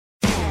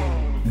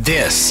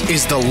This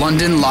is the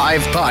London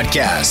Live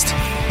Podcast.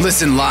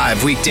 Listen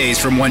live weekdays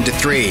from 1 to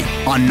 3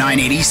 on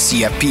 980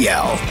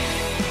 CFPL.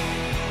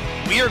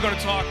 We are going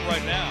to talk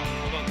right now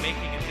about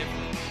making a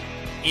difference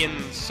in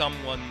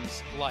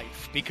someone's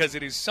life, because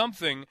it is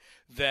something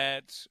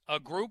that a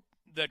group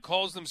that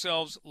calls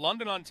themselves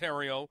London,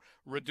 Ontario,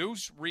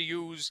 Reduce,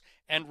 Reuse,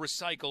 and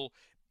Recycle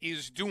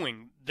is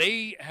doing.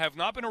 They have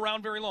not been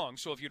around very long,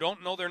 so if you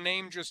don't know their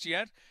name just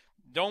yet,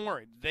 don't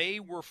worry. They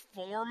were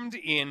formed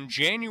in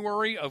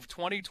January of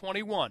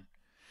 2021.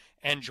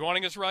 And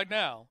joining us right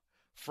now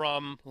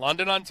from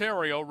London,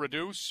 Ontario,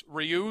 Reduce,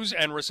 Reuse,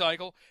 and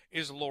Recycle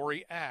is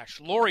Lori Ash.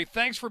 Lori,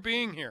 thanks for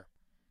being here.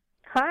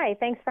 Hi,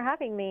 thanks for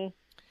having me.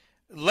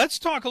 Let's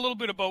talk a little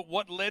bit about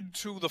what led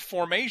to the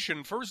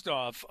formation, first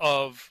off,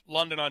 of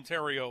London,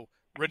 Ontario,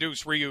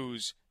 Reduce,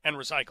 Reuse, and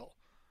Recycle.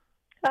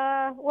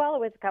 Well, it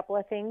was a couple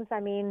of things.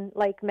 I mean,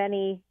 like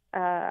many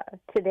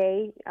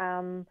today,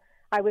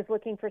 I was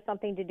looking for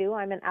something to do.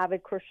 I'm an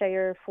avid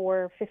crocheter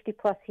for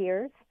 50-plus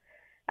years.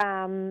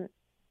 And,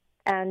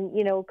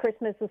 you know,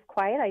 Christmas was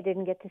quiet. I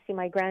didn't get to see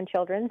my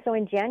grandchildren. So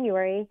in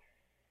January,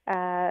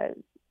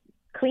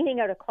 cleaning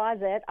out a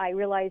closet, I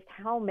realized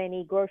how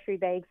many grocery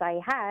bags I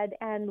had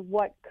and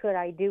what could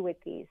I do with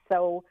these.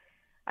 So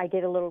I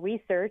did a little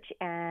research,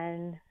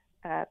 and,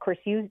 of course,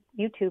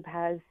 YouTube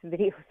has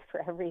videos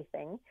for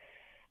everything,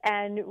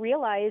 and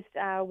realized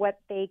what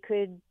they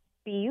could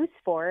be used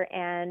for,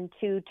 and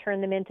to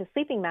turn them into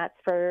sleeping mats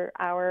for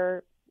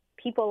our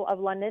people of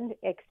London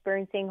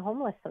experiencing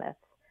homelessness.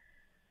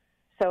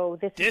 So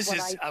this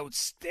is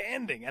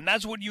outstanding, and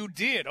that's what you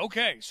did.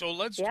 Okay, so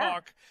let's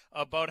talk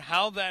about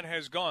how that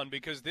has gone,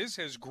 because this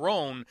has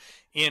grown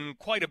in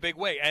quite a big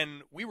way.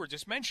 And we were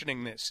just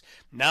mentioning this.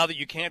 Now that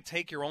you can't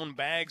take your own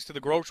bags to the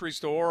grocery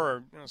store,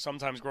 or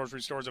sometimes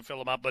grocery stores will fill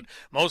them up, but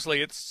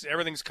mostly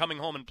everything's coming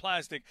home in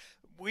plastic.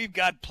 We've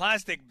got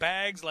plastic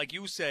bags, like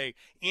you say,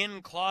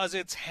 in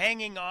closets,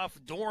 hanging off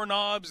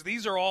doorknobs.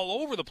 These are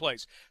all over the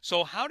place.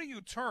 So how do you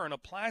turn a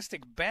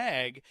plastic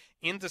bag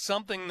into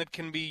something that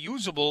can be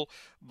usable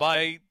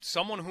by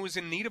someone who is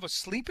in need of a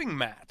sleeping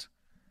mat?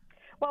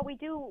 Well, we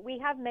do. We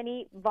have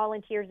many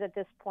volunteers at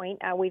this point.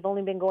 We've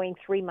only been going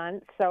 3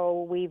 months,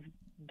 so we've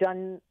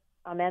done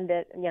a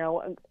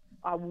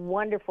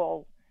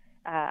wonderful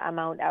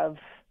amount of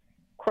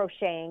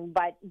crocheting.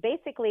 But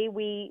basically,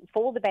 we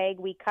fold the bag,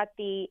 we cut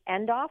the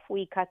end off,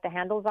 we cut the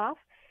handles off,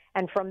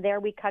 and from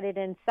there we cut it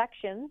in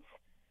sections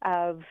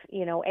of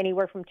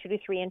anywhere from 2 to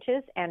 3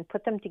 inches and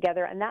put them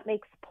together, and that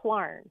makes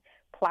plarn,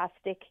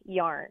 plastic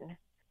yarn.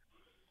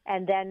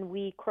 And then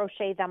we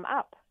crochet them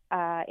up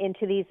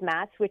into these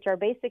mats, which are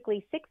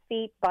basically 6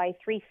 feet by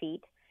 3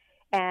 feet,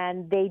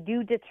 and they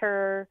do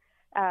deter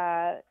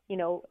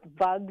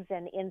bugs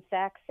and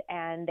insects,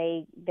 and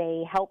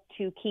they help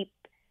to keep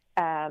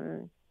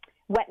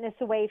wetness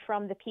away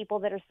from the people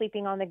that are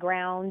sleeping on the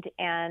ground,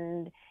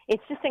 and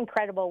it's just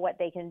incredible what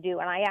they can do.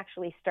 And I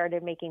actually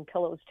started making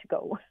pillows to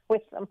go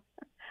with them.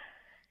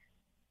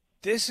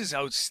 This is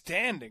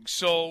outstanding.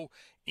 So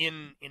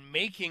in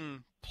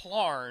making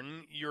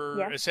plarn,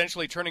 you're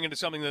essentially turning into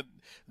something that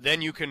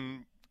then you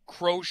can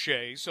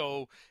crochet.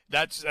 So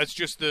that's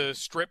just the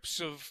strips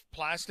of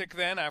plastic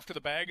then after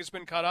the bag has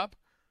been cut up?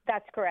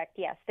 That's correct,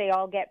 yes. They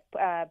all get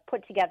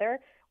put together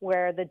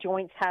where the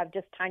joints have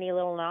just tiny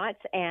little knots,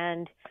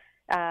 and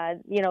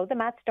the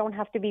mats don't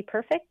have to be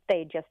perfect.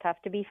 They just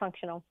have to be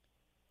functional.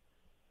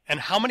 And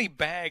how many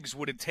bags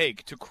would it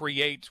take to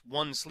create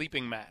one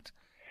sleeping mat?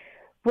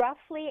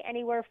 Roughly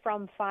anywhere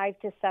from 500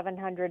 to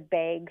 700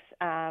 bags.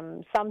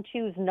 Some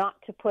choose not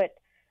to put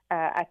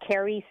a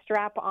carry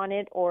strap on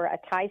it or a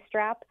tie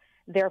strap.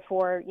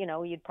 Therefore,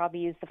 you'd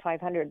probably use the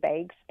 500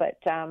 bags.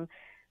 But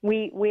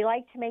we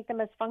like to make them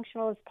as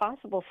functional as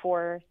possible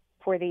for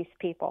these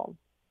people.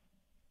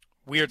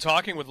 We are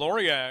talking with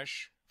Lori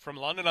Ash from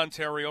London,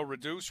 Ontario,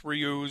 Reduce,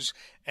 Reuse,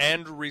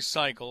 and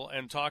Recycle,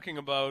 and talking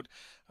about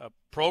a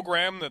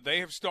program that they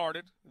have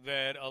started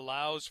that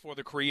allows for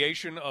the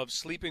creation of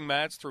sleeping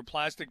mats through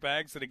plastic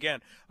bags that,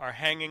 again, are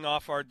hanging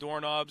off our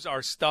doorknobs,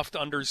 are stuffed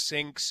under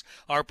sinks,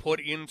 are put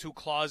into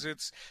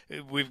closets.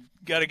 We've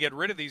got to get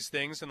rid of these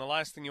things, and the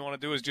last thing you want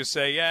to do is just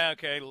say,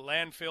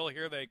 landfill,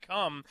 here they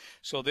come.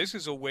 So this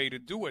is a way to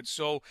do it.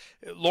 So,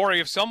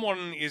 Lori, if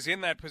someone is in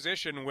that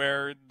position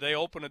where they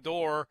open a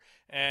door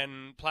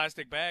and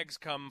plastic bags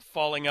come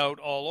falling out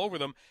all over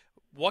them,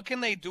 what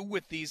can they do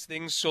with these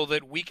things so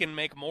that we can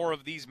make more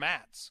of these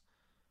mats?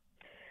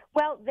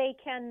 Well, they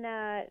can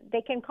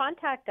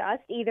contact us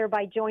either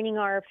by joining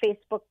our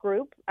Facebook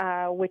group,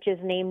 which is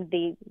named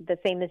the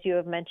same as you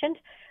have mentioned,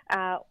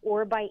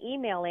 or by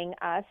emailing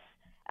us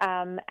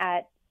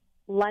at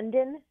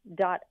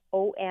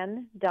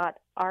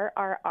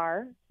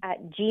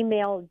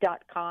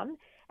london.on.rrr@gmail.com.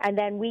 And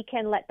then we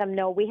can let them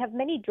know. We have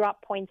many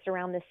drop points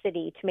around the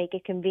city to make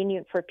it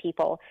convenient for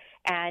people.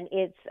 And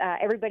it's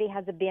everybody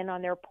has a bin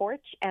on their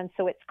porch, and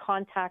so it's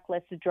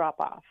contactless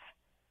drop-off.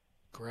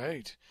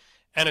 Great.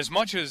 And as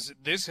much as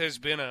this has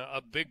been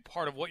a big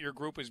part of what your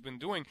group has been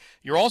doing,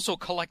 you're also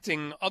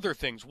collecting other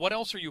things. What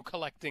else are you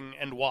collecting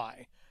and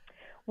why?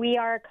 We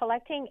are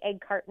collecting egg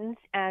cartons,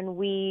 and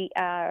we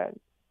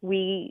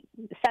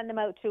send them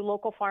out to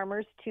local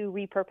farmers to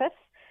repurpose.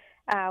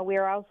 We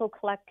are also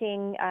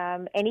collecting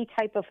any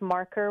type of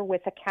marker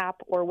with a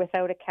cap or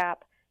without a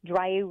cap,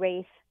 dry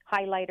erase,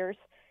 highlighters.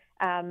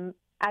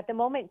 At the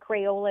moment,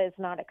 Crayola is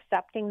not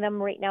accepting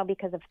them right now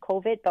because of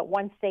COVID, but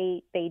once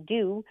they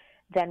do,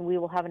 then we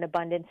will have an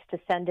abundance to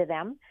send to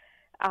them.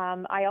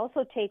 I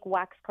also take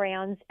wax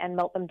crayons and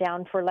melt them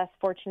down for less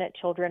fortunate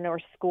children or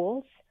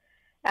schools.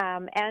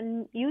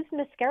 And use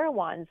mascara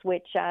wands,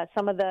 which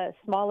some of the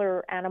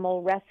smaller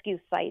animal rescue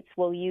sites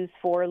will use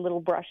for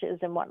little brushes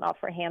and whatnot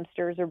for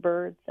hamsters or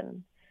birds.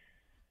 And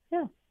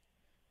yeah.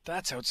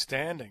 That's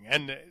outstanding.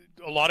 And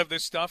a lot of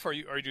this stuff, are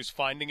you just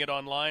finding it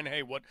online?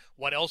 Hey,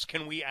 what else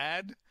can we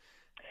add?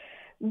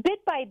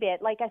 Bit by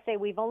bit, like I say,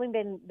 we've only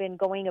been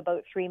going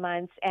about 3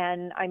 months,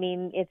 and I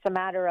mean, it's a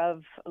matter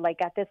of, like,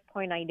 at this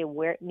point, I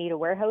need a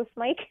warehouse,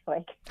 Mike.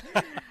 Like,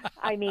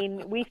 I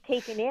mean, we've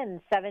taken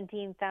in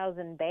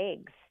 17,000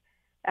 bags.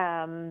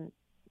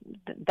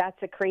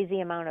 That's a crazy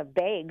amount of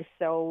bags.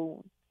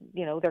 So,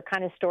 you know, they're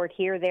kind of stored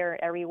here,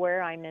 there,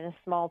 everywhere. I'm in a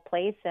small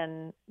place,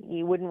 and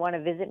you wouldn't want to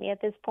visit me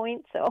at this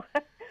point. So,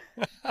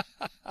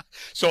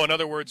 so in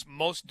other words,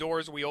 most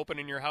doors we open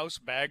in your house,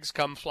 bags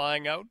come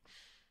flying out.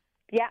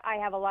 Yeah, I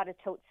have a lot of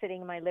totes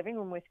sitting in my living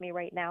room with me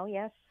right now,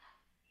 yes.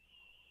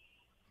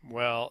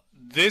 Well,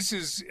 this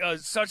is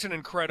such an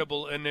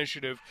incredible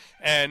initiative,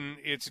 and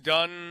it's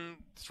done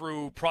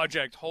through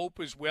Project Hope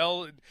as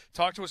well.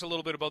 Talk to us a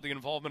little bit about the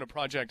involvement of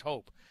Project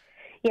Hope.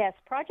 Yes,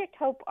 Project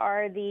Hope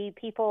are the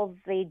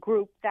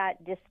group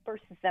that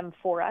disperses them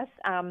for us.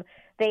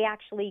 They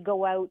actually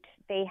go out,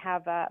 they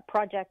have a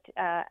project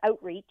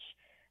outreach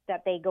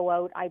that they go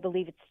out. I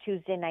believe it's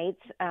Tuesday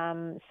nights.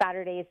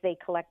 Saturdays they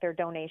collect their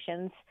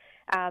donations.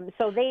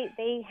 So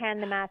they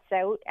hand the mats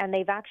out, and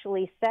they've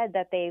actually said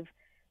that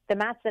the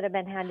mats that have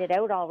been handed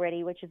out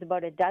already, which is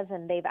about a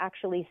dozen, they've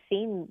actually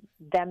seen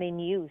them in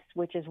use,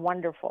 which is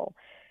wonderful.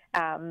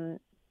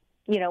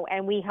 You know,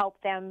 and we help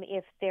them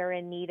if they're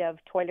in need of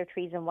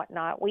toiletries and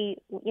whatnot. We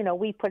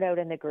put out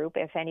in the group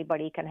if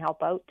anybody can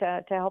help out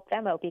to help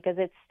them out, because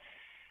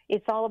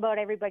it's all about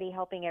everybody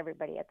helping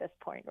everybody at this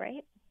point,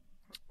 right?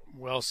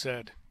 Well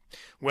said.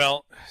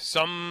 Well,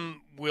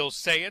 some will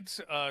say it,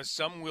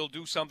 some will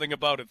do something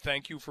about it.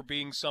 Thank you for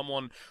being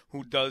someone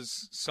who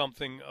does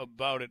something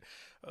about it.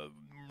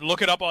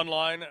 Look it up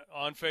online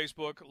on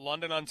Facebook,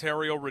 London,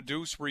 Ontario,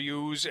 Reduce,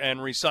 Reuse, and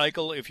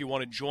Recycle. If you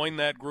want to join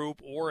that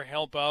group or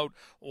help out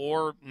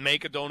or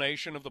make a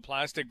donation of the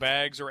plastic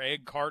bags or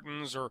egg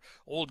cartons or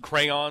old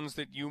crayons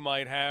that you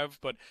might have.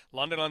 But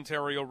London,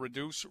 Ontario,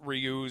 Reduce,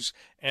 Reuse,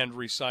 and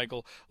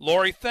Recycle.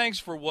 Lori, thanks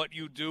for what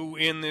you do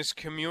in this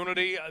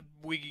community.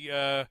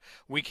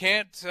 We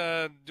can't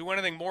do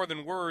anything more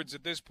than words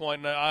at this point,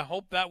 and I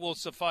hope that will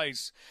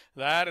suffice.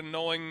 That and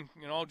knowing,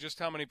 just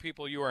how many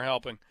people you are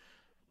helping.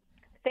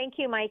 Thank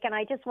you, Mike, and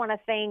I just want to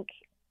thank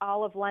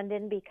all of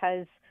London,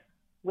 because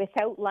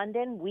without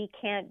London, we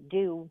can't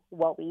do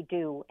what we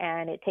do,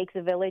 and it takes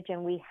a village,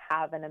 and we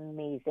have an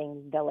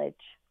amazing village.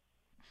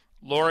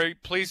 Lori,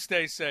 please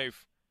stay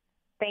safe.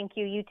 Thank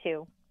you. You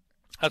too.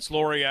 That's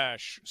Lori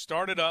Ash.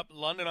 Started up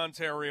London,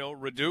 Ontario,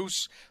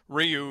 Reduce,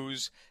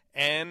 Reuse,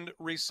 and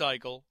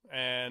Recycle,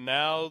 and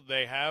now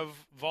they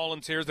have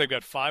volunteers. They've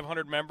got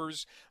 500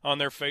 members on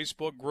their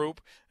Facebook group,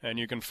 and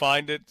you can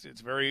find it. It's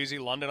very easy.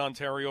 London,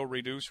 Ontario,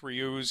 Reduce,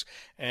 Reuse,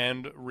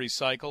 and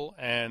Recycle.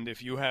 And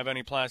if you have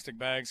any plastic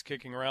bags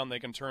kicking around, they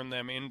can turn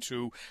them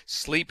into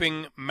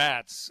sleeping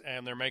mats,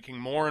 and they're making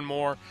more and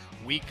more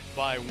week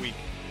by week.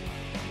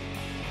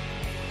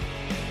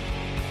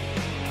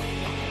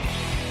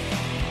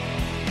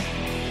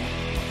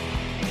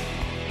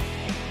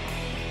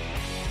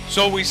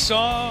 So we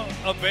saw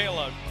a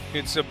bailout.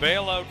 It's a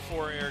bailout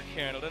for Air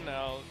Canada.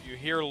 Now, you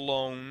hear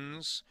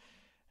loans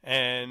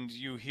and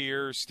you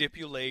hear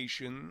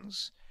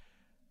stipulations.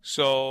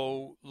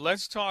 So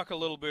let's talk a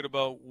little bit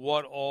about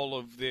what all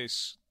of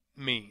this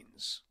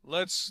means.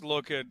 Let's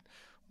look at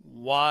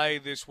why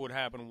this would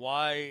happen.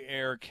 Why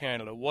Air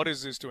Canada? What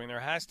is this doing? There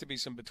has to be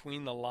some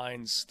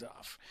between-the-lines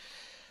stuff.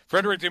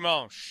 Frédéric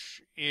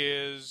Dimanche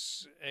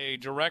is a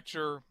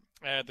director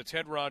at the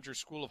Ted Rogers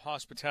School of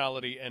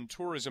Hospitality and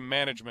Tourism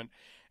Management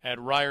at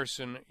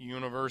Ryerson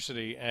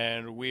University,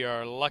 and we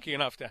are lucky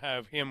enough to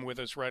have him with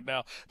us right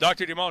now.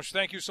 Dr. Dimanche,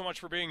 thank you so much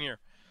for being here.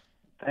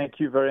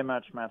 Thank you very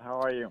much, Matt. How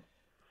are you?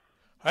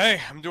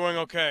 Hey, I'm doing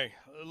okay.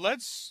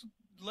 Let's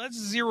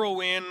zero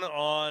in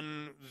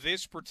on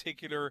this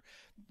particular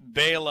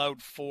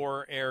bailout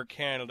for Air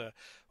Canada.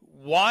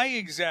 Why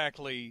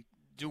exactly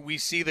do we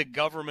see the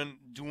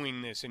government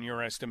doing this, in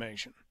your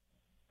estimation?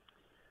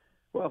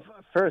 Well,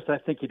 first, I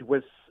think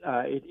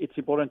it's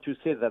important to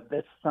say that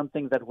that's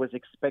something that was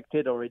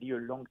expected already a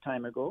long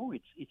time ago.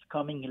 It's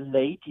coming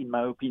late, in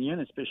my opinion,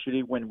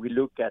 especially when we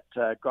look at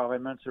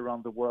governments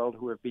around the world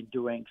who have been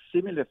doing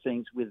similar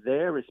things with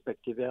their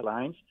respective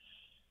airlines.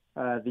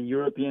 The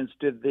Europeans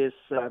did this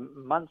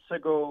months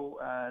ago.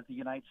 The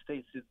United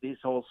States did this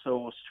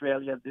also.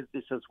 Australia did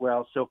this as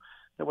well. So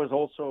there was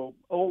also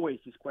always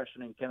this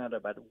question in Canada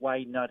about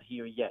why not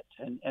here yet.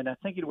 And I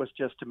think it was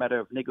just a matter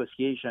of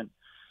negotiation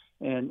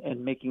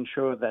and making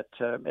sure that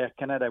Air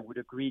Canada would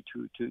agree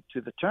to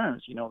the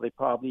terms. They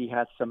probably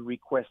had some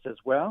requests as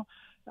well.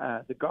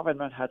 The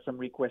government had some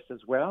requests as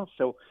well.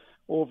 So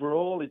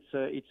overall,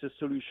 it's a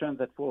solution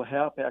that will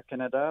help Air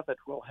Canada, that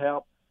will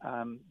help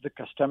the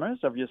customers,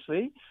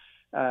 obviously.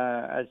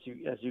 As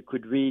you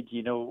could read,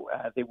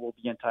 they will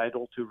be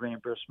entitled to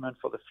reimbursement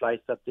for the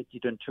flights that they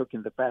didn't took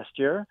in the past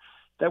year.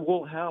 That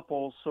will help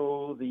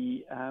also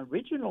the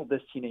regional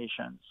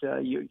destinations.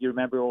 You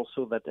remember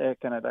also that Air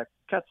Canada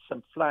cut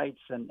some flights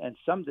and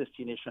some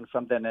destinations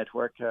from their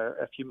network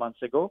a few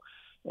months ago.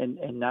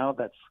 And now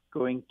that's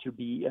going to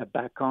be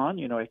back on.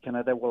 Air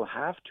Canada will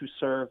have to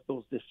serve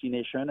those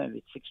destinations, and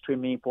it's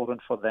extremely important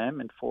for them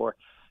and for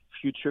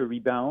future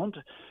rebound.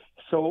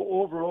 So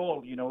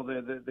overall,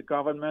 the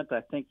government,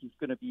 I think, is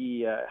going to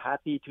be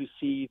happy to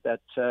see that,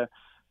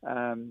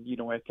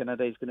 Air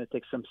Canada is going to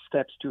take some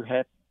steps to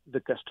help the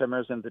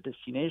customers and the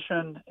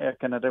destination. Air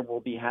Canada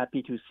will be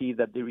happy to see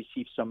that they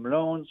receive some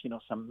loans,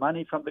 some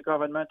money from the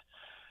government.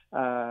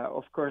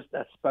 Of course,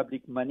 that's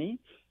public money,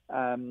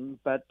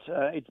 but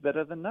it's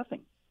better than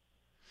nothing.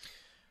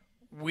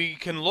 We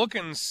can look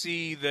and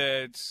see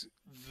that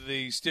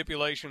the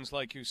stipulations,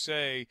 like you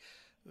say,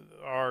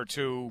 are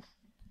to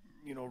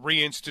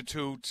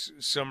reinstitute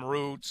some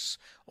routes,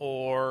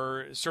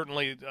 or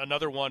certainly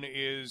another one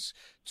is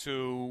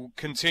to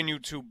continue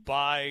to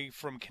buy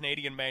from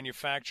Canadian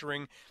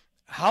manufacturing.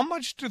 How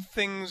much do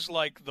things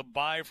like the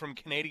buy from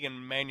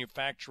Canadian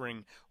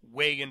manufacturing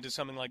weigh into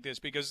something like this?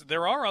 Because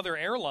there are other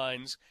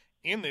airlines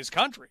in this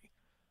country.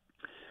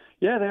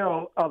 Yeah, there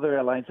are other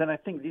airlines, and I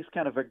think this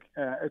kind of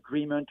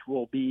agreement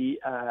will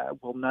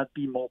not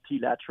be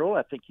multilateral.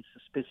 I think it's a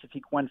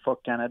specific one for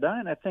Canada,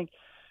 and I think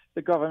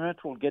the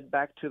government will get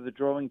back to the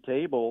drawing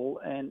table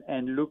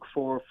and look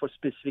for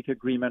specific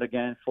agreement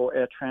again for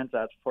Air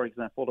Transat, for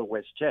example, the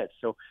WestJet.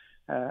 So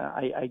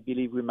I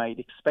believe we might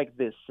expect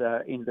this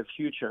in the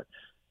future.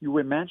 You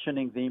were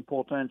mentioning the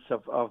importance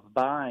of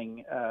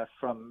buying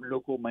from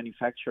local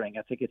manufacturing.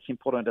 I think it's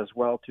important as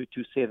well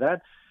to say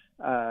that.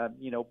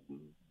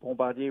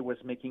 Bombardier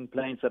was making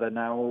planes that are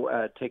now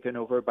taken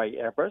over by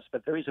Airbus,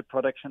 but there is a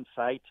production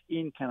site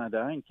in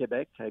Canada, in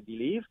Quebec, I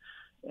believe.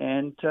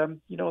 And,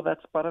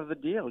 that's part of the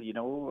deal.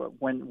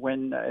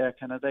 When Air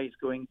Canada is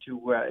going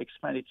to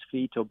expand its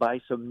fleet or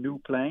buy some new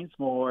planes,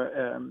 more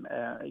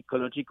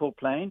ecological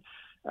plane,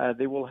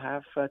 they will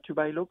have to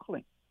buy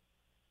locally.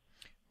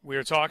 We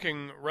are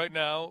talking right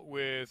now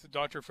with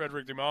Dr.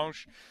 Frédéric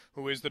Dimanche,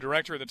 who is the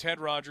director of the Ted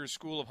Rogers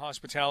School of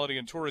Hospitality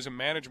and Tourism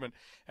Management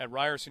at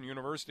Ryerson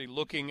University,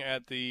 looking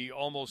at the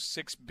almost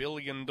 $6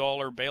 billion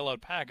bailout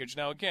package.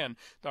 Now, again,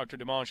 Dr.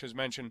 Dimanche has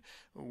mentioned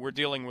we're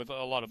dealing with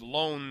a lot of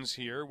loans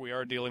here. We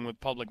are dealing with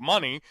public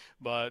money,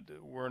 but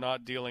we're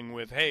not dealing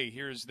with, hey,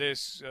 here's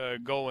this,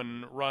 go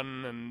and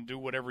run and do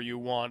whatever you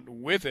want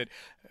with it.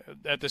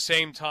 At the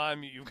same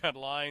time, you've got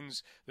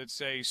lines that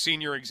say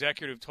senior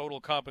executive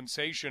total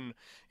compensation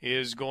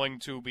is going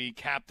to be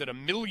capped at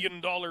 $1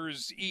 million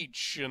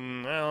each,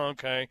 and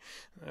okay,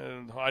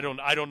 I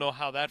don't know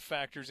how that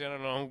factors in. I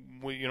don't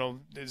know.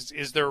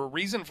 Is there a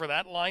reason for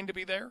that line to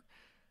be there?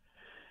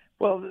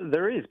 Well,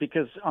 there is,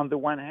 because on the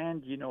one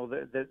hand,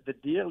 the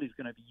deal is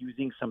going to be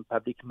using some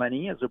public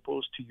money as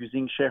opposed to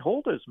using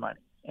shareholders'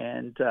 money.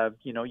 And,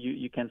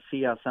 you can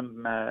see how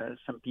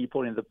some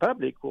people in the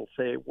public will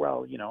say,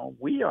 well,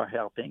 we are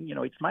helping.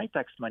 It's my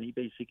tax money,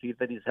 basically,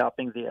 that is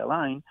helping the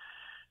airline,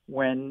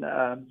 when,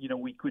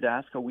 we could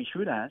ask, or we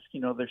should ask,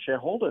 the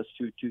shareholders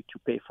to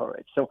pay for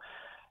it. So,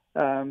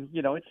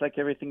 it's like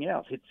everything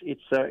else.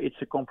 It's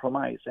a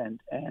compromise. And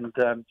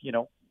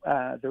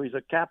there is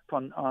a cap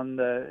on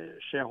the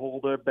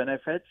shareholder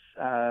benefits.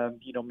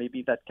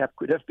 Maybe that cap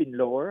could have been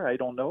lower. I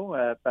don't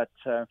know. But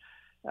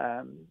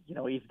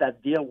if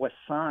that deal was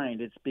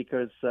signed, it's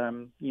because,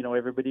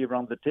 everybody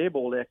around the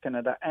table, Air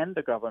Canada and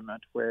the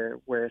government,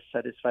 were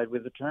satisfied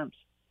with the terms.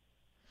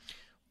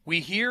 We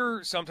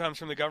hear sometimes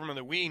from the government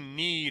that we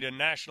need a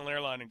national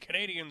airline, and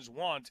Canadians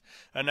want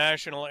a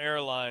national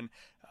airline.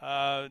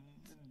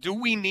 Do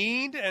we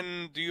need,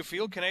 and do you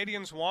feel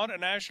Canadians want a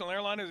national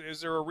airline?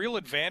 Is there a real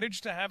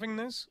advantage to having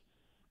this?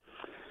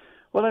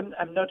 Well,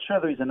 I'm not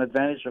sure there is an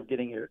advantage of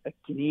getting a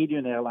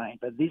Canadian airline,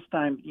 but this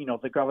time,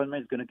 the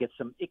government is going to get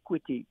some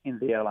equity in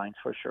the airlines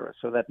for sure.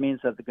 So that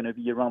means that they're going to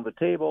be around the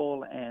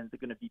table, and they're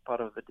going to be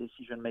part of the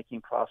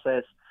decision-making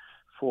process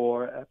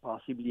for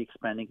possibly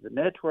expanding the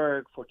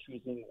network, for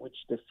choosing which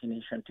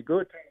destination to go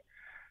to,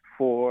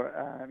 for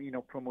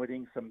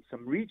promoting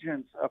some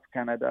regions of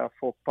Canada,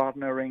 for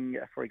partnering,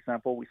 for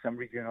example, with some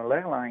regional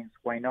airlines.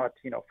 Why not?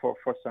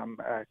 For some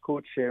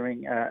code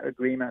sharing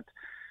agreement.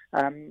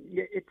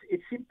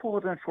 It's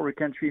important for a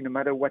country, no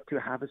matter what, to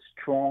have a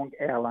strong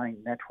airline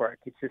network.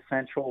 It's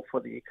essential for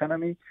the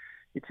economy.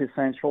 It's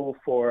essential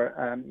for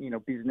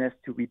business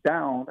to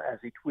rebound, as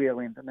it will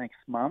in the next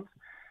month.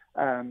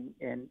 And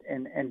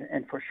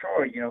for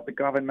sure, the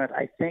government,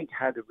 I think,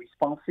 had a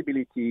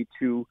responsibility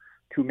to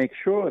make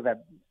sure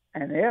that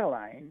an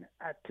airline,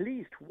 at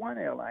least one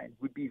airline,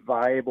 would be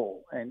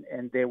viable,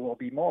 and there will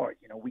be more.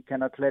 We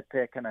cannot let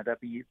Air Canada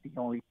be the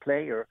only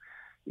player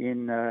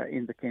in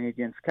the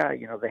Canadian sky.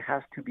 There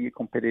has to be a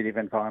competitive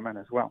environment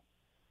as well.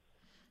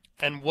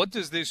 And what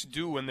does this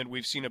do in that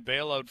we've seen a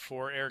bailout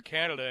for Air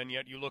Canada, and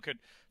yet you look at,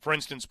 for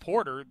instance,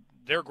 Porter,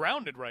 they're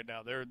grounded right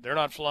now. They're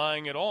not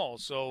flying at all.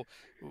 So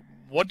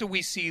what do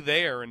we see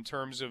there in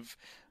terms of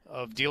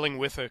dealing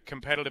with a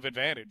competitive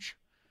advantage?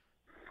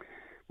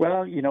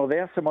 Well,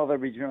 there are some other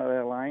regional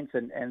airlines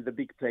and the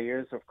big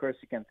players. Of course,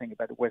 you can think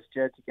about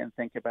WestJet, you can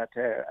think about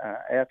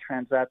Air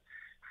Transat.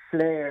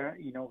 Flair,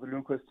 the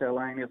low-cost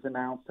airline, has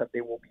announced that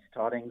they will be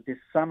starting this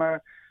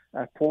summer.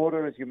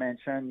 Porter, as you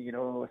mentioned,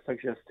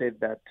 suggested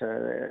that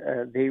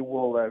they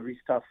will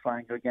restart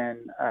flying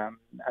again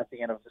at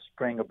the end of the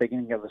spring or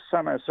beginning of the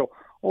summer. So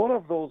all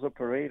of those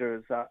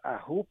operators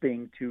are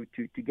hoping to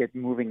get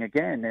moving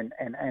again.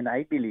 And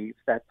I believe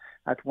that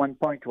at one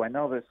point or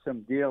another,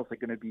 some deals are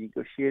going to be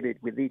negotiated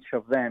with each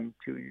of them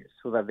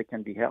so that they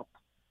can be helped.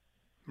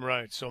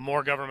 Right. So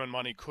more government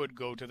money could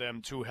go to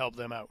them to help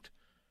them out.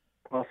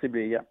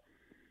 Possibly, yeah.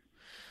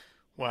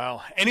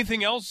 Wow.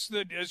 Anything else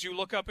that, as you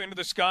look up into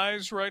the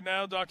skies right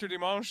now, Dr.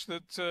 Dimanche,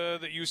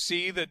 that you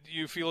see that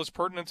you feel is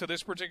pertinent to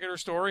this particular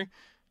story?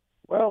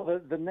 Well,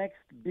 the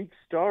next big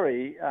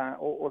story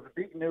or the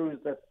big news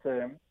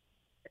that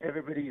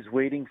everybody is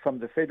waiting from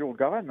the federal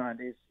government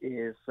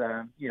is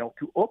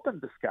to open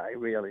the sky,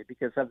 really,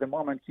 because at the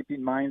moment, keep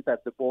in mind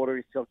that the border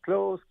is still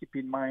closed. Keep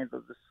in mind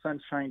that the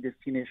sunshine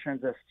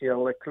destinations are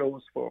still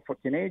closed for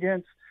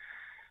Canadians.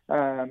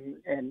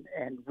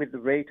 And with the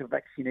rate of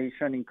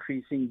vaccination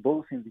increasing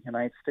both in the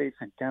United States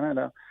and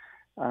Canada,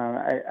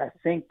 I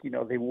think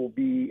we will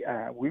be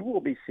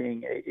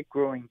seeing a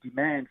growing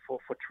demand for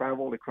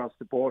travel across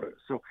the border.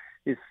 So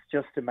it's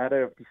just a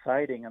matter of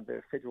deciding on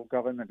the federal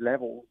government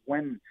level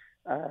when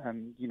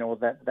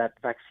that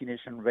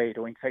vaccination rate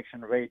or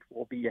infection rate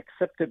will be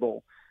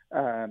acceptable,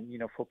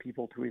 for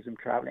people to resume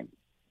traveling.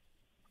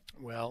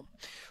 Well,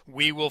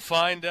 we will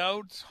find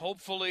out,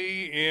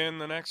 hopefully, in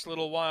the next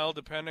little while,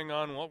 depending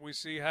on what we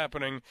see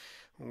happening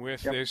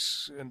with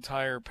this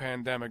entire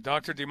pandemic.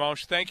 Dr.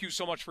 Dimanche, thank you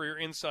so much for your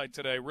insight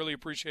today. Really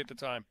appreciate the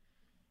time.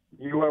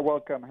 You are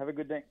welcome. Have a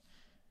good day.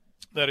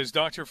 That is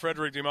Dr.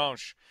 Frédéric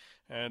Dimanche.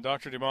 And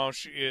Dr.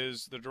 Dimanche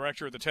is the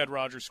director of the Ted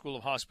Rogers School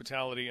of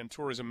Hospitality and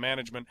Tourism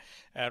Management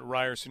at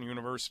Ryerson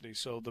University.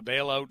 So the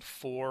bailout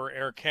for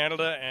Air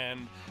Canada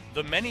and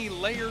the many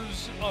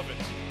layers of it.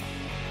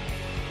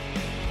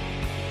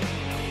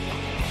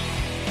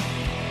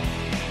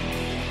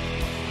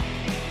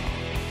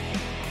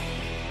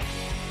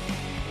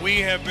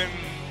 We have been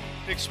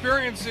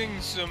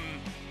experiencing some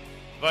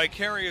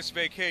vicarious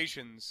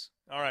vacations.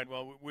 All right,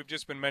 well, we've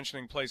just been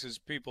mentioning places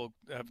people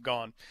have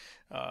gone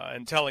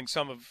and telling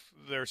some of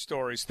their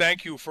stories.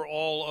 Thank you for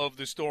all of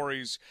the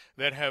stories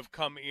that have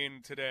come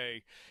in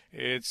today.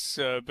 It's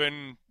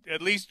been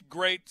at least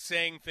great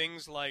saying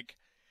things like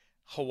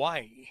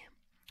Hawaii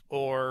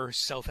or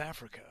South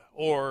Africa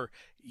or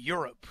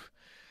Europe.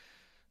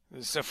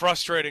 It's a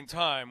frustrating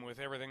time with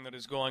everything that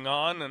is going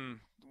on, and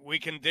we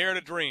can dare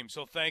to dream,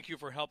 so thank you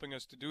for helping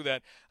us to do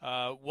that.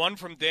 One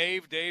from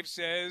Dave. Dave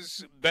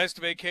says, best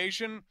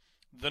vacation,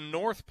 the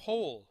North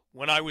Pole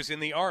when I was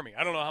in the Army.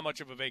 I don't know how much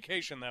of a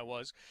vacation that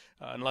was,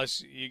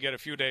 unless you get a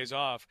few days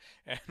off.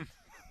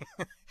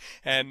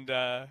 And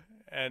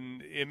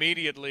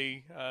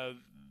immediately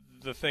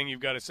the thing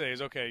you've got to say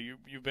is, okay,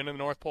 you've been in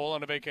the North Pole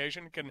on a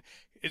vacation.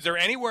 Is there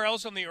anywhere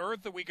else on the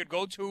earth that we could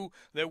go to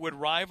that would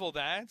rival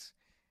that?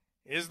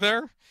 Is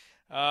there?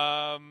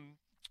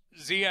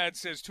 Ziad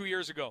says, 2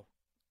 years ago,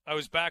 I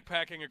was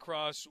backpacking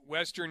across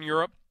Western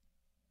Europe.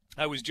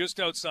 I was just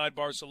outside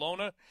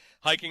Barcelona,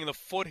 hiking the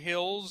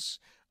foothills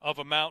of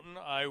a mountain.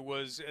 I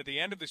was at the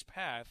end of this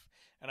path,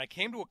 and I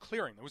came to a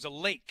clearing. There was a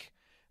lake,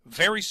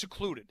 very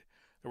secluded.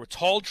 There were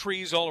tall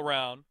trees all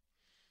around.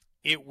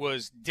 It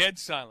was dead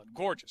silent,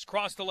 gorgeous.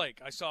 Across the lake,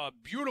 I saw a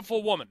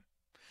beautiful woman.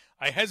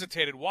 I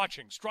hesitated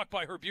watching, struck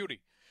by her beauty,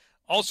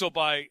 also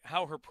by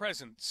how her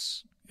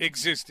presence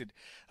existed.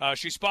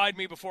 She spied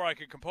me before I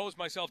could compose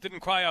myself, didn't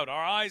cry out.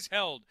 Our eyes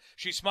held.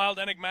 She smiled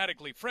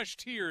enigmatically, fresh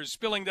tears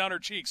spilling down her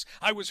cheeks.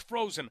 I was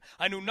frozen.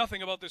 I knew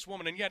nothing about this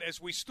woman, and yet as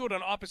we stood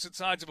on opposite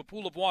sides of a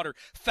pool of water,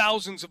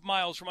 thousands of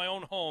miles from my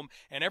own home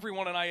and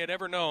everyone I had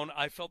ever known,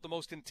 I felt the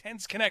most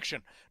intense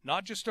connection,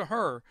 not just to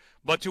her,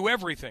 but to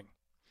everything.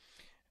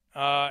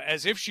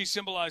 As if she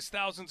symbolized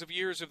thousands of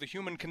years of the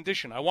human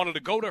condition. I wanted to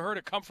go to her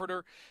to comfort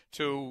her,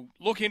 to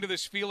look into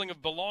this feeling of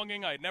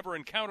belonging. I had never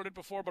encountered it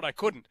before, but I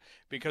couldn't,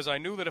 because I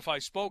knew that if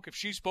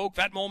she spoke,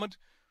 that moment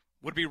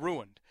would be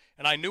ruined.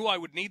 And I knew I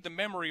would need the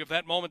memory of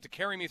that moment to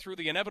carry me through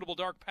the inevitable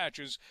dark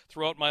patches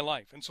throughout my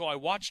life. And so I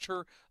watched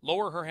her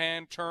lower her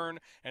hand, turn,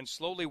 and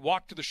slowly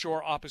walk to the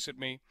shore opposite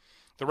me.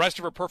 The rest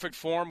of her perfect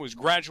form was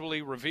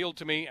gradually revealed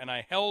to me, and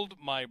I held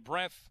my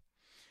breath.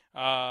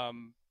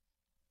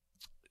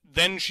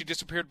 Then she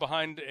disappeared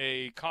behind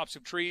a copse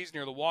of trees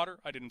near the water.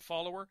 I didn't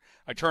follow her.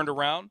 I turned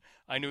around.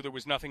 I knew there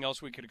was nothing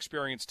else we could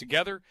experience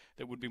together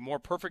that would be more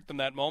perfect than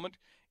that moment.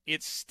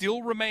 It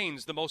still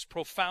remains the most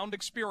profound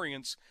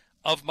experience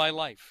of my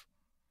life.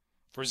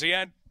 For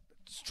Ziad,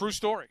 it's a true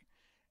story,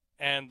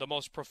 and the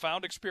most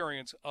profound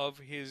experience of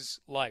his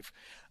life.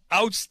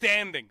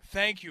 Outstanding.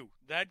 Thank you.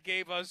 That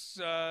gave us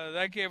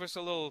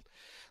a little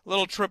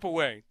trip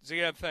away.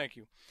 Ziad, thank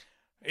you.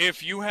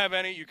 If you have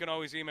any, you can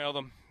always email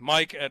them,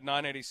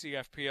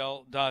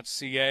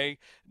 mike@980cfpl.ca.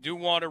 Do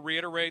want to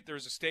reiterate,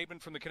 there's a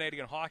statement from the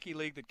Canadian Hockey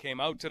League that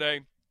came out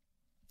today,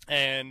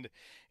 and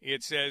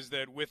it says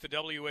that with the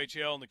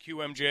WHL and the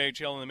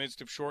QMJHL in the midst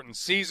of shortened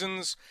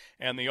seasons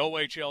and the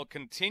OHL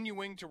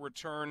continuing to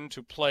return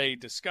to play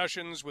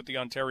discussions with the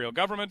Ontario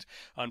government,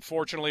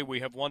 unfortunately, we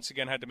have once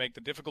again had to make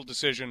the difficult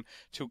decision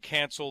to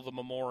cancel the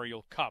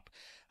Memorial Cup.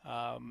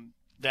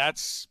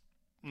 That's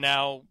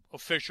now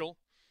official.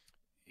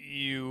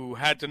 You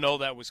had to know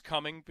that was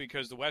coming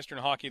because the Western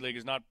Hockey League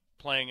is not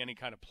playing any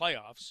kind of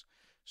playoffs,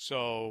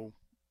 so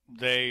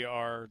they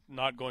are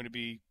not going to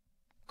be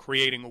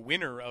creating a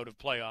winner out of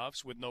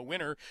playoffs. With no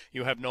winner,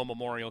 you have no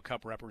Memorial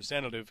Cup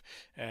representative,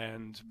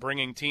 and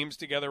bringing teams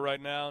together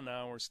right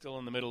now we're still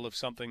in the middle of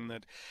something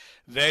that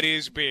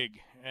is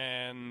big,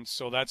 and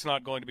so that's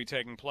not going to be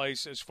taking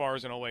place. As far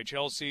as an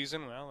OHL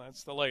season, well,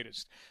 that's the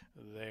latest.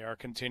 They are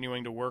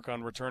continuing to work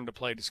on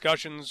return-to-play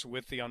discussions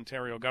with the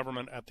Ontario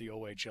government at the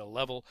OHL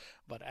level,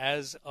 but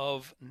as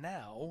of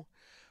now,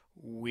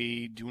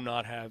 we do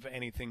not have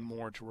anything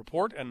more to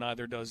report, and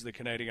neither does the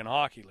Canadian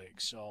Hockey League.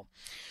 So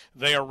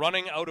they are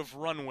running out of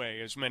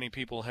runway, as many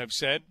people have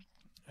said,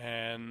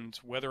 and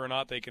whether or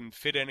not they can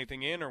fit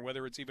anything in, or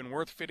whether it's even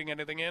worth fitting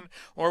anything in,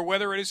 or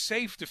whether it is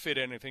safe to fit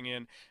anything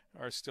in,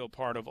 are still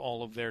part of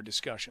all of their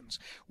discussions.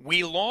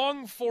 We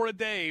long for a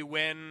day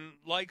when,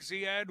 like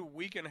Ziad,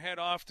 we can head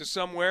off to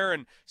somewhere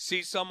and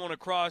see someone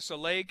across a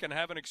lake and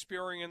have an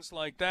experience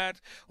like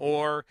that,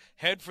 or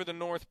head for the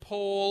North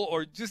Pole,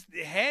 or just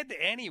head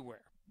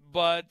anywhere.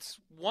 But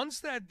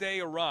once that day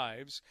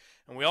arrives,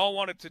 and we all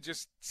want it to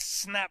just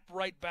snap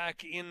right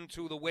back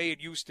into the way it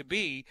used to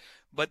be,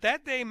 but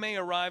that day may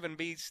arrive and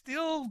be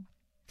still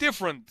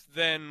different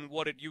than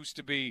what it used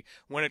to be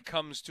when it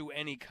comes to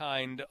any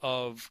kind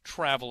of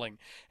traveling.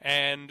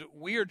 And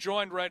we are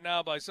joined right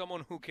now by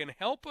someone who can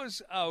help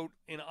us out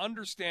in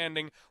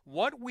understanding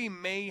what we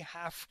may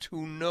have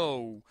to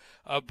know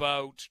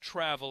about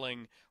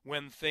traveling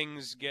when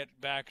things get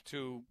back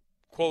to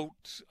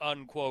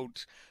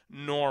quote-unquote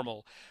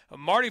normal.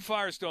 Marty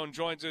Firestone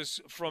joins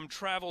us from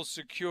Travel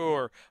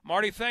Secure.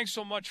 Marty, thanks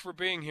so much for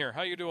being here.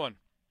 How you doing?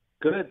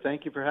 Good.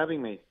 Thank you for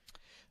having me.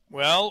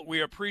 Well, we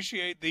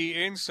appreciate the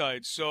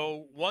insight.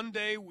 So one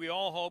day we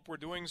all hope we're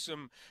doing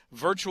some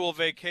virtual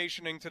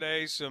vacationing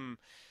today, some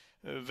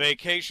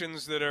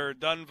vacations that are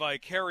done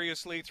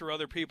vicariously through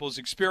other people's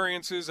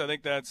experiences. I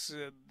think that's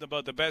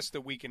about the best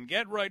that we can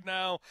get right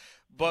now.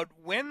 But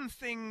when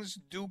things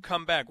do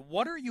come back,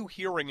 what are you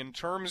hearing in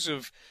terms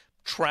of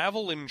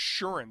travel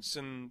insurance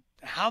and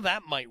how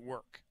that might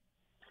work?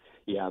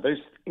 Yeah, there's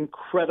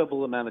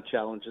incredible amount of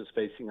challenges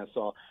facing us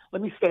all.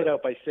 Let me start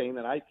out by saying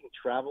that I think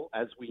travel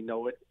as we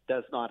know it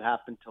does not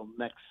happen till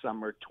next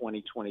summer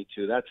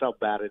 2022. That's how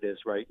bad it is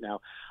right now.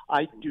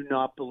 I do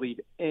not believe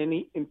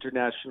any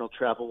international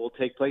travel will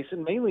take place,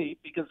 and mainly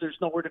because there's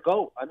nowhere to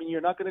go. I mean, you're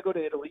not going to go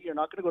to Italy. You're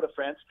not going to go to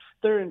France.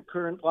 They're in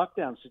current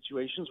lockdown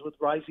situations with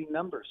rising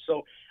numbers.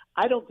 So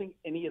I don't think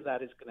any of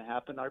that is going to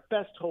happen. Our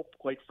best hope,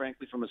 quite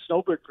frankly, from a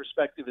snowbird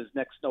perspective, is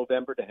next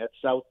November to head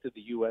south to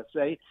the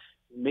USA.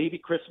 Maybe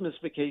Christmas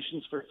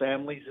vacations for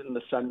families in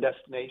the sun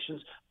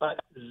destinations,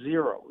 but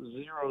zero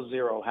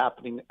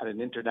happening at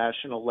an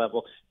international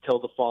level till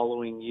the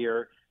following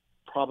year,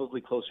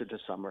 probably closer to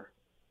summer.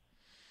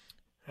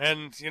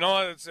 And, you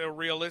know, it's a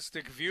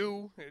realistic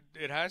view.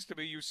 It has to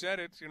be. You said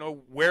it. You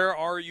know, where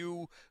are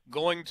you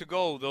going to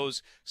go?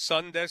 Those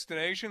sun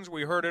destinations?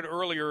 We heard it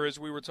earlier as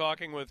we were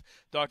talking with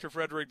Dr.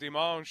 Frédéric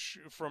Dimanche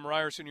from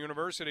Ryerson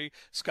University.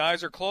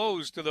 Skies are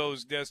closed to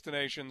those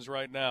destinations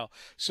right now.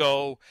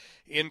 So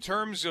in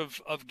terms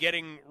of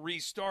getting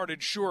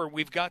restarted, sure,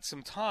 we've got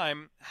some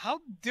time.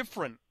 How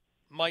different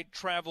might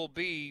travel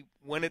be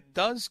when it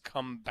does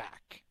come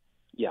back?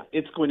 Yeah,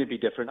 it's going to be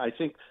different. I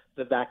think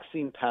the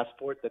vaccine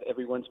passport that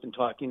everyone's been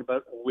talking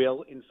about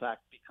will, in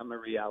fact, become a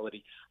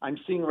reality. I'm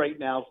seeing right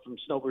now from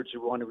snowbirds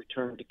who want to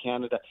return to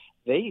Canada,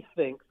 they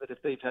think that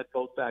if they've had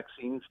both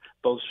vaccines,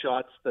 both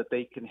shots, that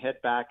they can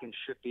head back and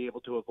should be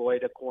able to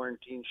avoid a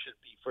quarantine, should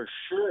be for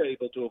sure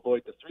able to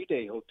avoid the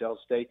 3-day hotel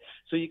stay.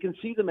 So you can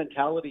see the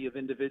mentality of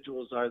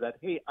individuals are that,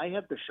 hey, I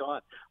have the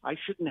shot. I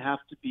shouldn't have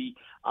to be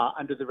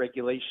under the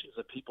regulations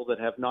of people that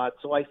have not.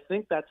 So I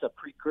think that's a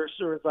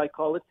precursor, as I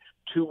call it,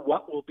 to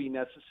what will be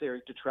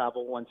necessary to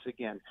travel once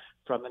again.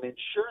 From an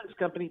insurance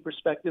company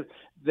perspective,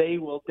 they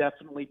will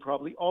definitely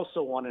probably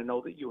also want to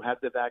know that you have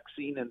the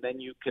vaccine, and then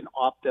you can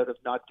opt out of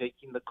not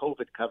taking the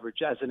COVID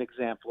coverage, as an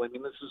example. I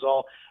mean, this is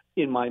all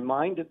in my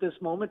mind at this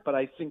moment, but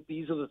I think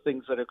these are the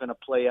things that are going to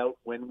play out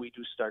when we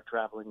do start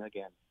traveling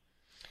again.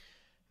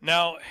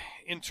 Now,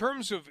 in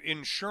terms of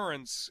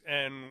insurance,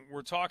 and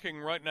we're talking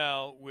right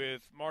now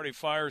with Marty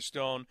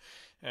Firestone,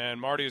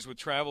 and Marty is with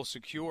Travel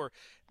Secure,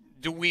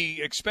 do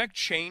we expect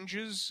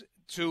changes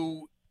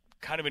to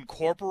kind of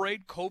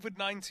incorporate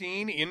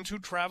COVID-19 into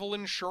travel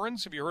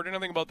insurance? Have you heard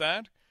anything about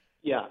that?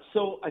 Yeah,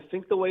 so I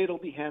think the way it'll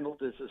be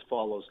handled is as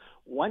follows.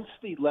 Once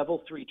the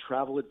level 3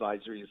 travel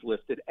advisory is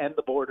lifted and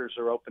the borders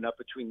are open up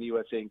between the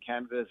USA and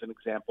Canada, as an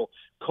example,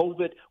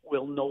 COVID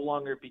will no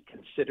longer be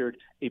considered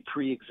a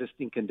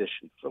pre-existing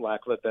condition, for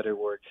lack of a better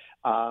word.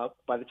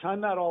 By the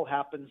time that all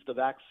happens, the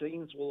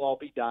vaccines will all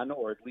be done,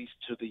 or at least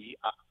to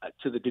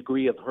the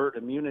degree of herd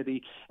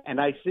immunity.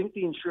 And I think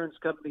the insurance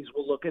companies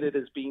will look at it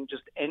as being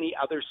just any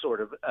other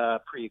sort of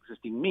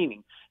pre-existing.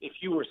 Meaning, if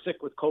you were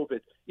sick with COVID,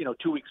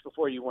 2 weeks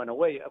before you went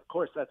away, of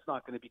course that's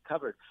not going to be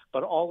covered.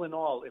 But all in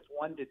all, if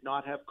one did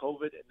not have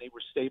COVID and they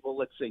were stable,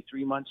 let's say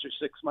 3 months or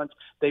 6 months,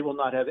 they will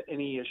not have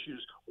any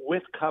issues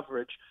with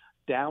coverage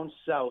down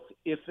south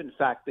if, in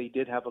fact, they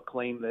did have a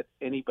claim that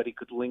anybody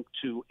could link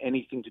to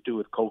anything to do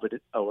with COVID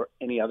or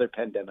any other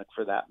pandemic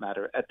for that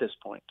matter at this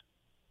point.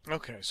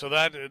 Okay, so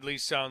that at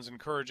least sounds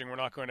encouraging. We're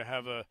not going to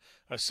have a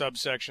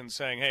subsection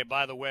saying, hey,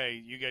 by the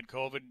way, you get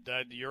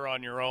COVID, you're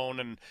on your own,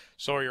 and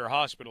so are your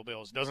hospital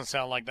bills. Doesn't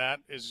sound like that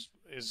is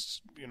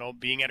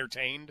being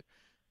entertained.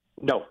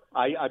 No,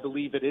 I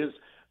believe it is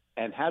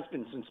and has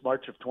been since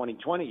March of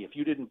 2020. If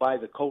you didn't buy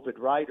the COVID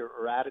rider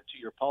or add it to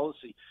your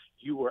policy,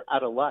 you were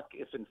out of luck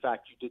if, in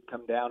fact, you did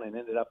come down and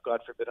ended up, God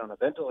forbid, on a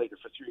ventilator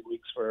for 3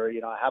 weeks for,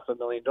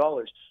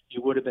 $500,000,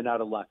 you would have been out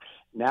of luck.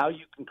 Now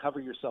you can cover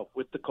yourself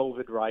with the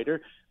COVID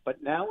rider.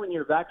 But now when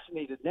you're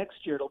vaccinated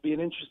next year, it'll be an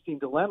interesting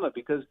dilemma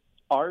because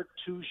are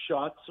 2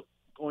 shots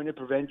going to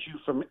prevent you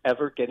from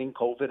ever getting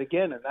COVID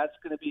again? And that's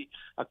going to be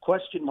a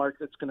question mark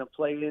that's going to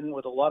play in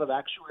with a lot of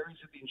actuaries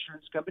at the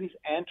insurance companies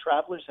and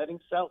travelers heading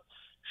south.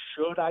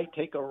 Should I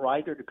take a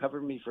rider to cover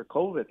me for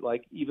COVID?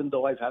 Like, even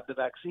though I've had the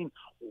vaccine,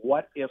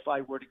 what if I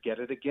were to get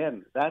it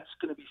again? That's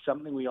going to be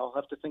something we all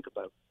have to think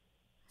about.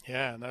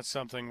 Yeah, and that's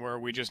something where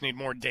we just need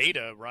more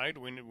data, right?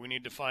 We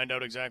need to find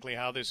out exactly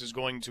how this is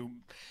going to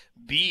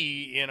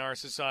be in our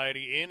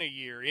society in a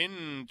year,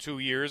 in 2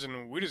 years,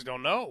 and we just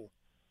don't know.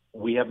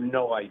 We have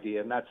no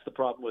idea, and that's the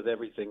problem with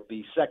everything.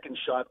 The second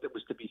shot that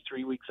was to be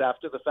 3 weeks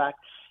after the fact,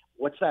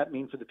 what's that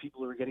mean for the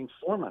people who are getting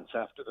 4 months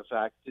after the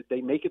fact? Did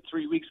they make it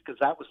 3 weeks because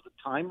that was the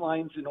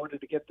timelines in order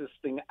to get this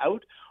thing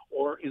out?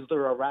 Or is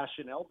there a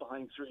rationale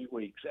behind 3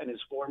 weeks? And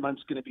is 4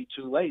 months going to be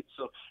too late?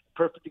 So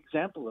perfect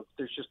example of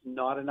there's just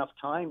not enough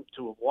time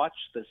to watch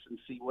this and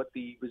see what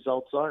the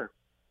results are.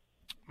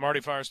 Marty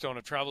Firestone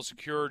of Travel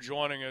Secure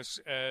joining us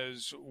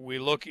as we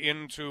look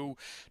into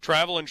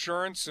travel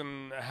insurance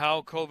and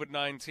how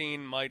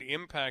COVID-19 might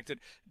impact it.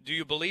 Do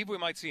you believe we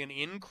might see an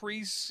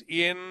increase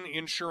in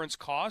insurance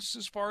costs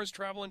as far as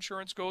travel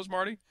insurance goes,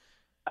 Marty?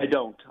 I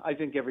don't. I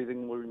think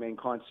everything will remain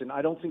constant.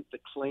 I don't think the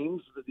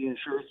claims that the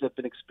insurers have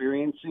been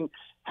experiencing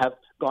have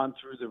gone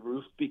through the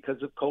roof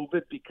because of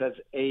COVID, because,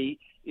 A,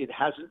 it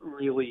hasn't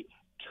really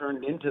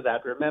turned into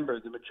that. Remember,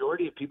 the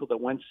majority of people that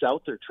went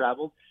south or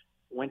traveled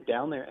went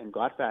down there and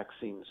got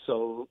vaccines.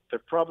 So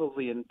they're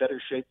probably in better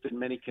shape than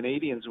many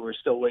Canadians who are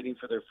still waiting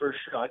for their first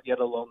shot, yet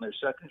alone their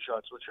second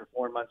shots, which are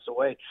 4 months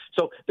away.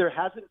 So there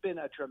hasn't been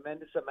a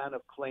tremendous amount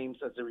of claims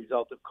as a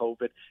result of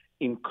COVID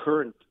in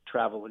current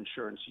travel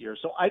insurance year.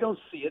 So I don't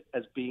see it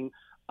as being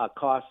a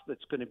cost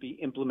that's going to be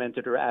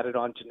implemented or added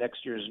on to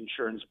next year's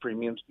insurance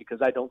premiums because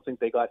I don't think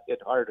they got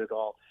hit hard at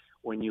all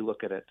when you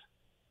look at it.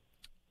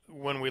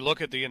 When we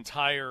look at the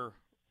entire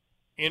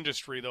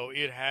industry, though,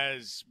 it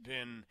has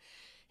been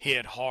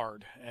hit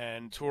hard,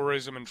 and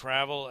tourism and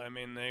travel, I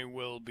mean, they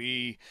will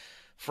be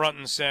front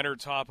and center,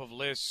 top of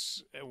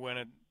lists when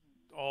it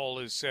all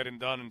is said and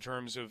done in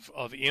terms of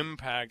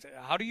impact.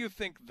 How do you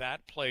think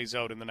that plays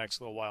out in the next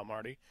little while,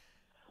 Marty?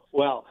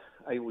 Well,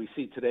 we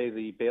see today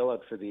the bailout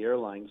for the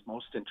airlines.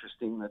 Most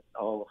interesting that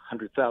all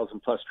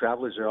 100,000 plus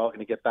travelers are all going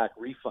to get back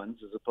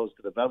refunds as opposed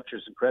to the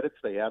vouchers and credits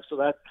they have. So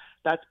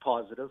that's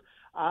positive.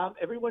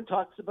 Everyone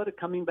talks about it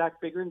coming back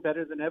bigger and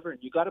better than ever, and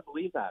you got to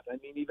believe that. I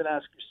mean, even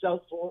ask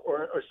yourself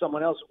or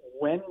someone else,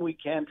 when we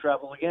can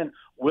travel again,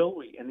 will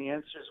we? And the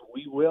answer is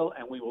we will,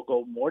 and we will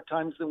go more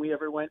times than we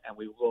ever went, and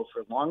we will go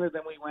for longer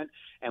than we went,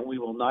 and we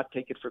will not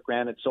take it for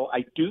granted. So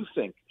I do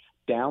think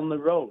down the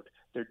road,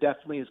 there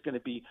definitely is going to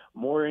be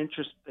more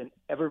interest than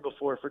ever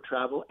before for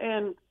travel,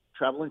 and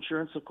travel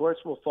insurance, of course,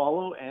 will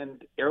follow,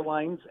 and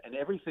airlines and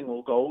everything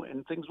will go,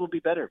 and things will be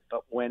better.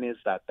 But when is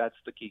that? That's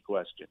the key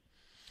question.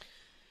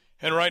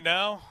 And right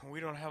now, we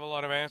don't have a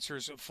lot of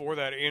answers for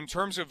that. In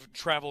terms of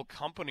travel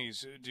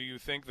companies, do you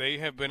think they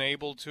have been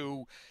able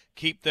to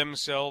keep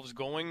themselves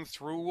going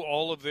through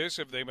all of this?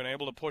 Have they been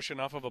able to push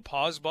enough of a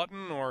pause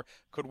button, or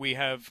could we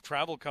have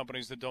travel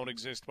companies that don't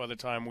exist by the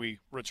time we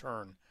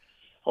return?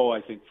 Oh,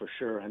 I think for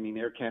sure. I mean,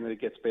 Air Canada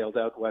gets bailed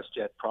out.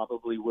 WestJet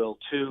probably will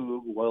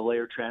too. Will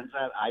Air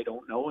Transat? I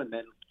don't know. And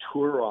then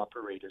tour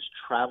operators,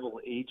 travel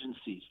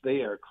agencies,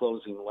 they are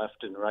closing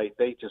left and right.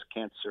 They just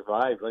can't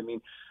survive. I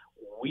mean,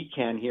 we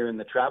can here in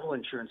the travel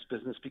insurance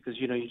business because,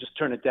 you just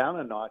turn it down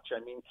a notch.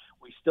 I mean,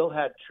 we still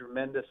had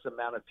tremendous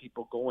amount of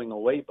people going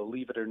away,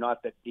 believe it or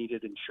not, that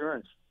needed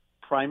insurance,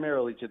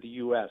 primarily to the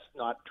U.S.,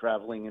 not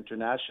traveling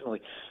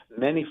internationally.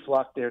 Many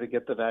flocked there to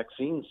get the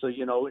vaccine. So,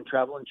 in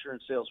travel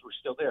insurance sales were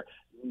still there,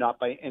 not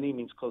by any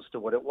means close to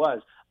what it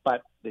was,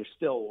 but there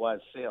still was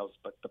sales.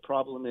 But the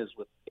problem is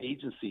with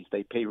agencies,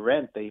 they pay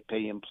rent, they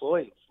pay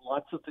employees.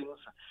 Lots of things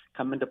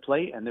come into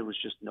play, and there was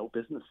just no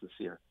business this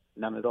year,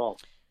 none at all.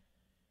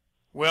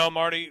 Well,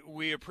 Marty,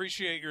 we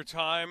appreciate your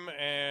time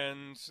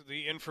and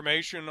the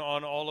information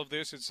on all of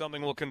this. It's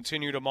something we'll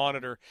continue to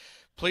monitor.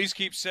 Please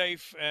keep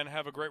safe and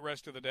have a great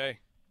rest of the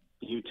day.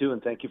 You too,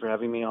 and thank you for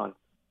having me on.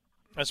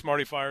 That's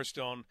Marty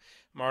Firestone.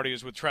 Marty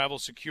is with Travel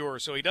Secure,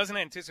 so he doesn't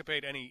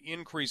anticipate any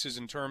increases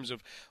in terms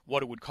of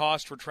what it would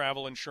cost for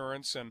travel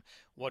insurance, and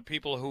what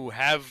people who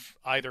have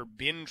either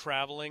been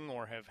traveling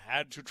or have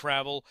had to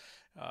travel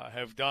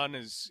have done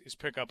is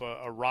pick up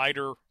a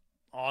rider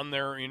on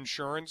their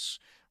insurance,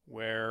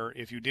 where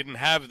if you didn't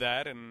have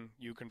that and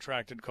you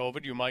contracted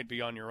COVID, you might be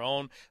on your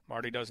own.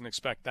 Marty doesn't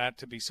expect that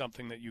to be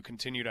something that you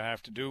continue to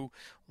have to do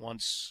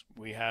once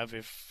we have,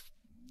 if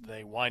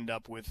they wind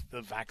up with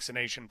the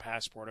vaccination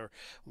passport or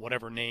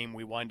whatever name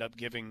we wind up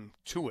giving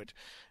to it.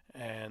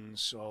 And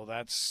so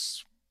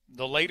that's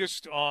the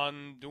latest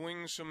on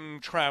doing some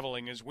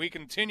traveling as we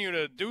continue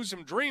to do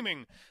some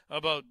dreaming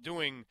about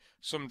doing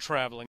some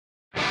traveling.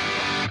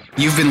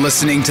 You've been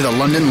listening to the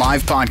London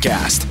Live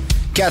Podcast.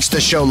 Catch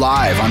the show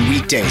live on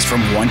weekdays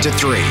from 1 to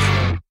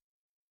 3.